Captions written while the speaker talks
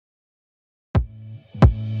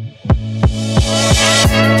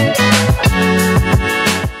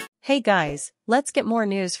Hey guys, let's get more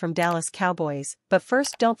news from Dallas Cowboys, but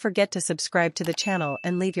first don't forget to subscribe to the channel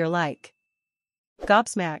and leave your like.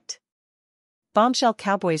 Gobsmacked. Bombshell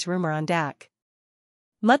Cowboys rumor on Dak.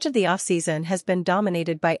 Much of the offseason has been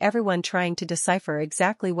dominated by everyone trying to decipher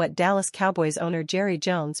exactly what Dallas Cowboys owner Jerry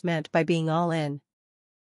Jones meant by being all in.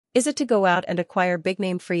 Is it to go out and acquire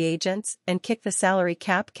big-name free agents and kick the salary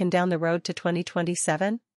cap can down the road to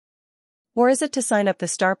 2027? Or is it to sign up the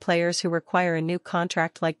star players who require a new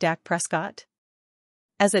contract like Dak Prescott?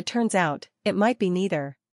 As it turns out, it might be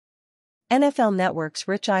neither. NFL Network's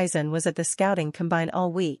Rich Eisen was at the scouting combine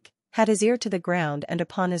all week, had his ear to the ground and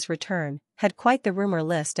upon his return, had quite the rumor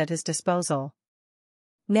list at his disposal.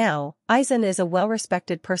 Now, Eisen is a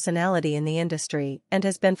well-respected personality in the industry and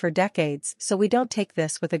has been for decades, so we don't take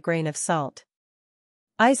this with a grain of salt.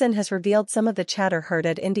 Eisen has revealed some of the chatter heard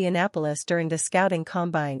at Indianapolis during the scouting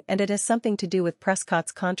combine, and it has something to do with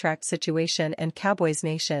Prescott's contract situation. And Cowboys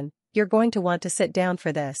Nation, you're going to want to sit down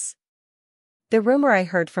for this. The rumor I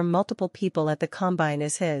heard from multiple people at the combine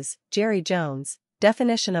is his, Jerry Jones,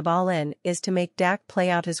 definition of all in is to make Dak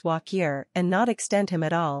play out his walk year and not extend him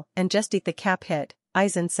at all and just eat the cap hit,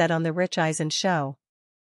 Eisen said on the Rich Eisen show.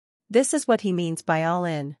 This is what he means by all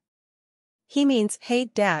in. He means, hey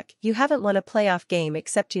Dak, you haven't won a playoff game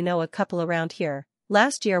except a couple around here.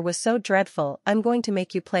 Last year was so dreadful, I'm going to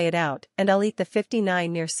make you play it out and I'll eat the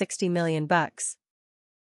 59 near $60 million.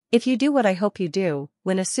 If you do what I hope you do,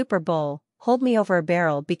 win a Super Bowl, hold me over a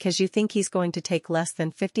barrel because you think he's going to take less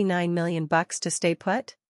than $59 million to stay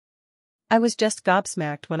put? I was just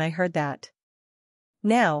gobsmacked when I heard that.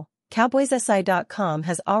 Now, CowboysSI.com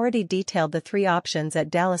has already detailed the three options at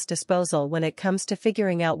Dallas' disposal when it comes to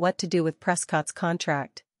figuring out what to do with Prescott's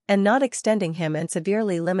contract, and not extending him and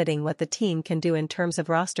severely limiting what the team can do in terms of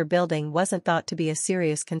roster building wasn't thought to be a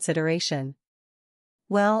serious consideration.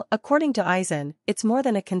 Well, according to Eisen, it's more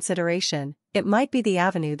than a consideration, it might be the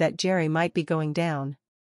avenue that Jerry might be going down.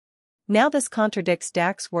 Now this contradicts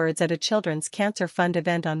Dak's words at a Children's Cancer Fund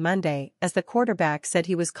event on Monday, as the quarterback said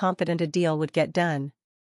he was confident a deal would get done.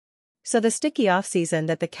 So the sticky offseason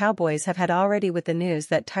that the Cowboys have had already with the news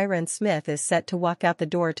that Tyron Smith is set to walk out the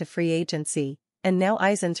door to free agency, and now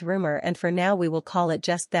Eisen's rumor, and for now we will call it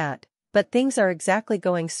just that, but things are exactly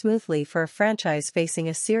going smoothly for a franchise facing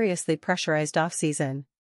a seriously pressurized offseason.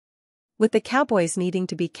 With the Cowboys needing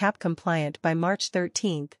to be cap compliant by March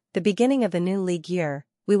 13th, the beginning of the new league year,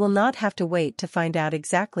 we will not have to wait to find out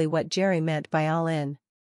exactly what Jerry meant by all in.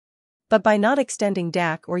 But by not extending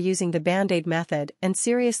Dak or using the Band-Aid method and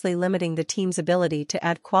seriously limiting the team's ability to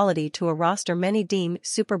add quality to a roster many deem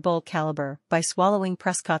Super Bowl caliber by swallowing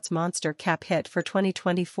Prescott's monster cap hit for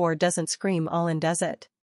 2024 doesn't scream all in, does it?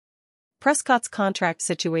 Prescott's contract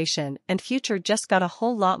situation and future just got a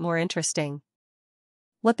whole lot more interesting.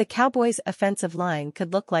 What the Cowboys' offensive line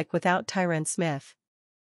could look like without Tyron Smith.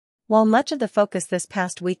 While much of the focus this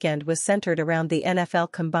past weekend was centered around the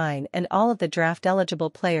NFL Combine and all of the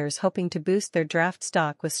draft-eligible players hoping to boost their draft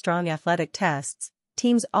stock with strong athletic tests,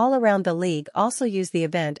 teams all around the league also used the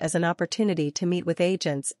event as an opportunity to meet with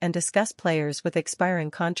agents and discuss players with expiring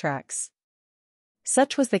contracts.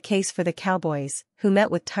 Such was the case for the Cowboys, who met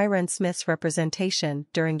with Tyron Smith's representation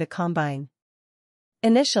during the Combine.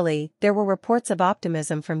 Initially, there were reports of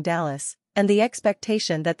optimism from Dallas, and the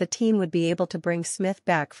expectation that the team would be able to bring Smith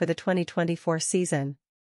back for the 2024 season.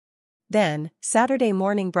 Then, Saturday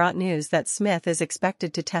morning brought news that Smith is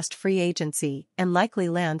expected to test free agency and likely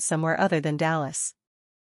land somewhere other than Dallas.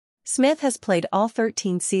 Smith has played all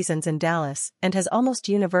 13 seasons in Dallas and has almost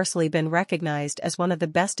universally been recognized as one of the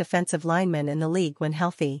best defensive linemen in the league when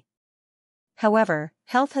healthy. However,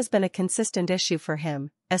 health has been a consistent issue for him,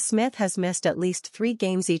 as Smith has missed at least 3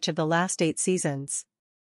 games each of the last 8 seasons.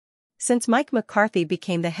 Since Mike McCarthy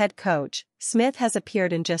became the head coach, Smith has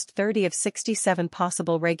appeared in just 30 of 67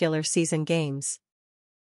 possible regular season games.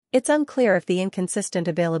 It's unclear if the inconsistent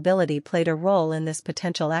availability played a role in this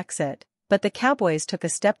potential exit, but the Cowboys took a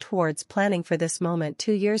step towards planning for this moment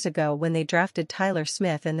 2 years ago when they drafted Tyler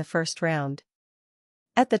Smith in the first round.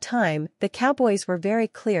 At the time, the Cowboys were very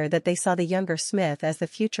clear that they saw the younger Smith as the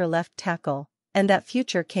future left tackle, and that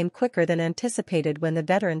future came quicker than anticipated when the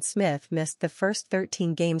veteran Smith missed the first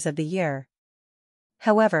 13 games of the year.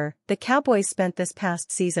 However, the Cowboys spent this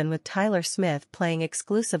past season with Tyler Smith playing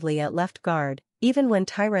exclusively at left guard, even when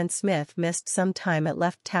Tyron Smith missed some time at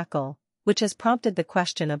left tackle, which has prompted the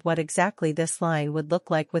question of what exactly this line would look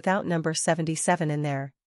like without number 77 in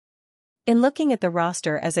there. In looking at the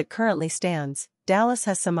roster as it currently stands, Dallas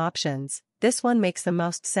has some options. This one makes the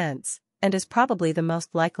most sense, and is probably the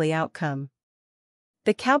most likely outcome.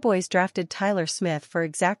 The Cowboys drafted Tyler Smith for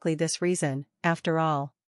exactly this reason, after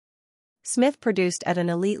all. Smith produced at an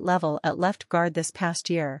elite level at left guard this past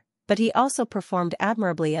year, but he also performed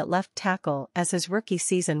admirably at left tackle as his rookie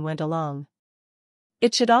season went along.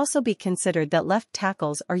 It should also be considered that left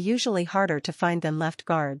tackles are usually harder to find than left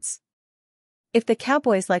guards. If the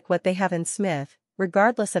Cowboys like what they have in Smith,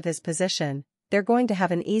 regardless of his position, they're going to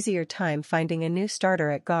have an easier time finding a new starter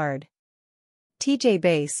at guard. TJ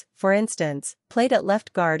Bass, for instance, played at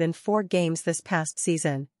left guard in 4 games this past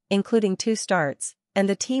season, including 2 starts, and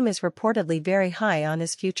the team is reportedly very high on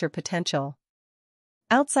his future potential.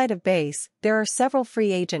 Outside of Bass, there are several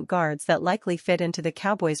free agent guards that likely fit into the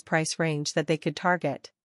Cowboys' price range that they could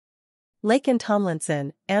target. Laken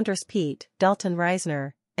Tomlinson, Andres Pete, Dalton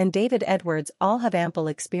Reisner, and David Edwards all have ample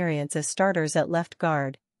experience as starters at left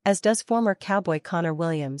guard, as does former Cowboy Connor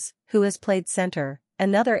Williams, who has played center,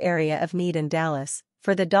 another area of need in Dallas,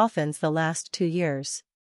 for the Dolphins the last 2 years.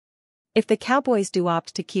 If the Cowboys do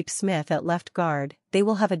opt to keep Smith at left guard, they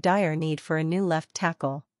will have a dire need for a new left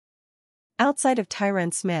tackle. Outside of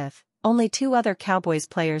Tyron Smith, only 2 other Cowboys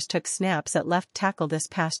players took snaps at left tackle this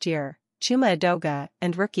past year, Chuma Edoga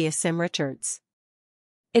and rookie Asim Richards.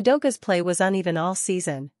 Edoga's play was uneven all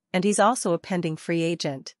season, and he's also a pending free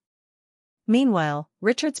agent. Meanwhile,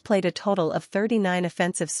 Richards played a total of 39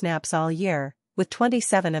 offensive snaps all year, with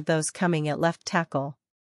 27 of those coming at left tackle.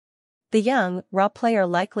 The young, raw player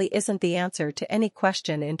likely isn't the answer to any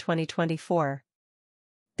question in 2024.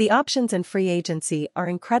 The options in free agency are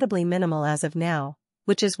incredibly minimal as of now,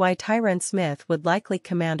 which is why Tyron Smith would likely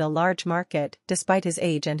command a large market despite his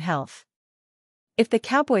age and health. If the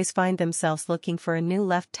Cowboys find themselves looking for a new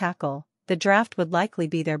left tackle, the draft would likely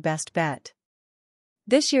be their best bet.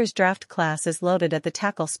 This year's draft class is loaded at the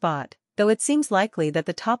tackle spot, though it seems likely that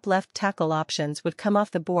the top left tackle options would come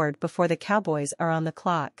off the board before the Cowboys are on the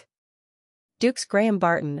clock. Duke's Graham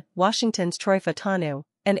Barton, Washington's Troy Fautanu,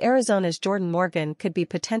 and Arizona's Jordan Morgan could be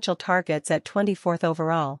potential targets at 24th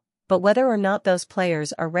overall, but whether or not those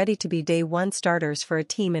players are ready to be day 1 starters for a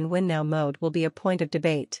team in win-now mode will be a point of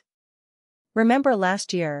debate. Remember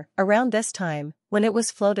last year, around this time, when it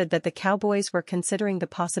was floated that the Cowboys were considering the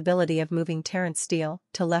possibility of moving Terrence Steele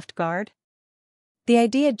to left guard? The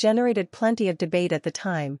idea generated plenty of debate at the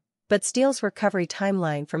time, but Steele's recovery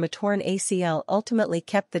timeline from a torn ACL ultimately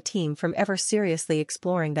kept the team from ever seriously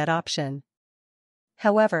exploring that option.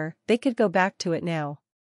 However, they could go back to it now.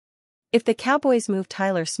 If the Cowboys move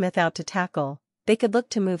Tyler Smith out to tackle, they could look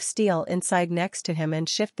to move Steele inside next to him and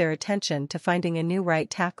shift their attention to finding a new right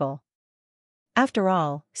tackle. After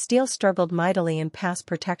all, Steele struggled mightily in pass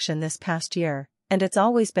protection this past year, and it's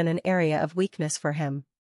always been an area of weakness for him.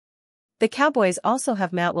 The Cowboys also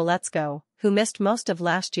have Matt Waletzko, who missed most of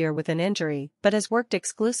last year with an injury but has worked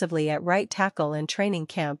exclusively at right tackle in training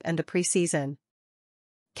camp and the preseason.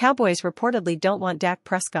 Cowboys reportedly don't want Dak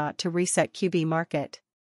Prescott to reset QB market.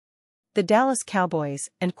 The Dallas Cowboys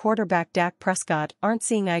and quarterback Dak Prescott aren't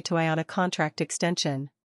seeing eye to eye on a contract extension.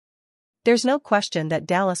 There's no question that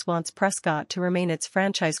Dallas wants Prescott to remain its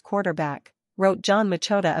franchise quarterback, wrote John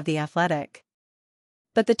Machota of The Athletic.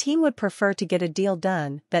 But the team would prefer to get a deal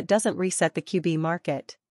done that doesn't reset the QB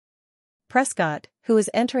market. Prescott, who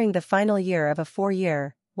is entering the final year of a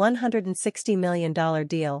 4-year, $160 million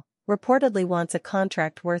deal, reportedly wants a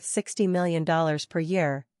contract worth $60 million per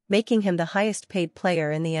year, making him the highest-paid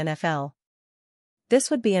player in the NFL.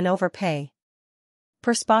 This would be an overpay.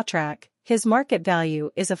 Per Spotrac, his market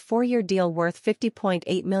value is a 4-year deal worth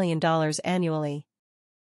 $50.8 million annually.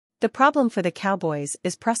 The problem for the Cowboys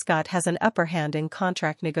is Prescott has an upper hand in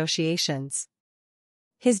contract negotiations.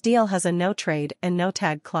 His deal has a no-trade and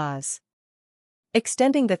no-tag clause.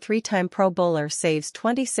 Extending the 3-time Pro Bowler saves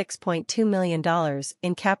 $26.2 million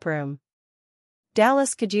in cap room.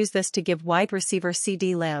 Dallas could use this to give wide receiver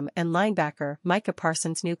CeeDee Lamb and linebacker Micah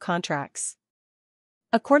Parsons new contracts.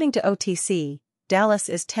 According to OTC, Dallas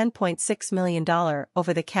is $10.6 million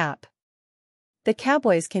over the cap. The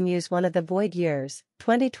Cowboys can use one of the void years,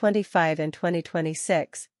 2025 and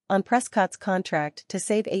 2026, on Prescott's contract to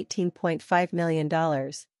save $18.5 million,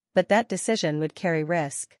 but that decision would carry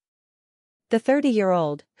risk. The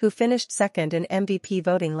 30-year-old, who finished second in MVP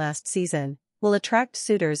voting last season, will attract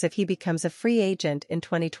suitors if he becomes a free agent in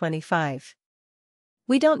 2025.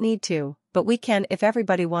 We don't need to, but we can if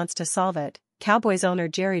everybody wants to solve it, Cowboys owner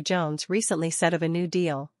Jerry Jones recently said of a new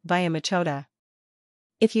deal, via Machota.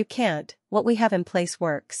 If you can't, what we have in place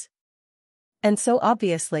works. And so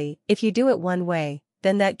obviously, if you do it one way,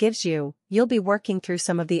 then that gives you'll be working through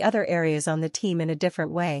some of the other areas on the team in a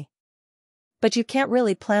different way. But you can't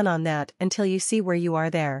really plan on that until you see where you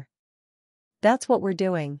are there. That's what we're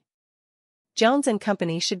doing. Jones and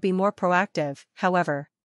company should be more proactive,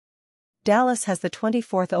 however. Dallas has the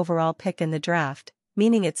 24th overall pick in the draft,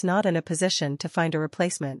 meaning it's not in a position to find a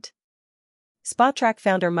replacement. Spotrac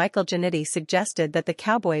founder Michael Giannitti suggested that the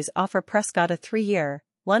Cowboys offer Prescott a 3-year,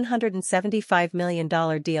 $175 million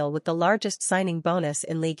deal with the largest signing bonus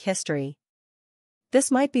in league history. This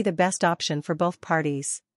might be the best option for both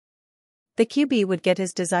parties. The QB would get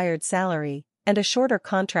his desired salary, and a shorter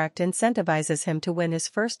contract incentivizes him to win his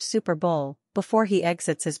first Super Bowl before he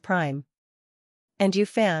exits his prime. And you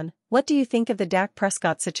fan, what do you think of the Dak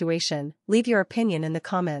Prescott situation? Leave your opinion in the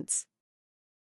comments.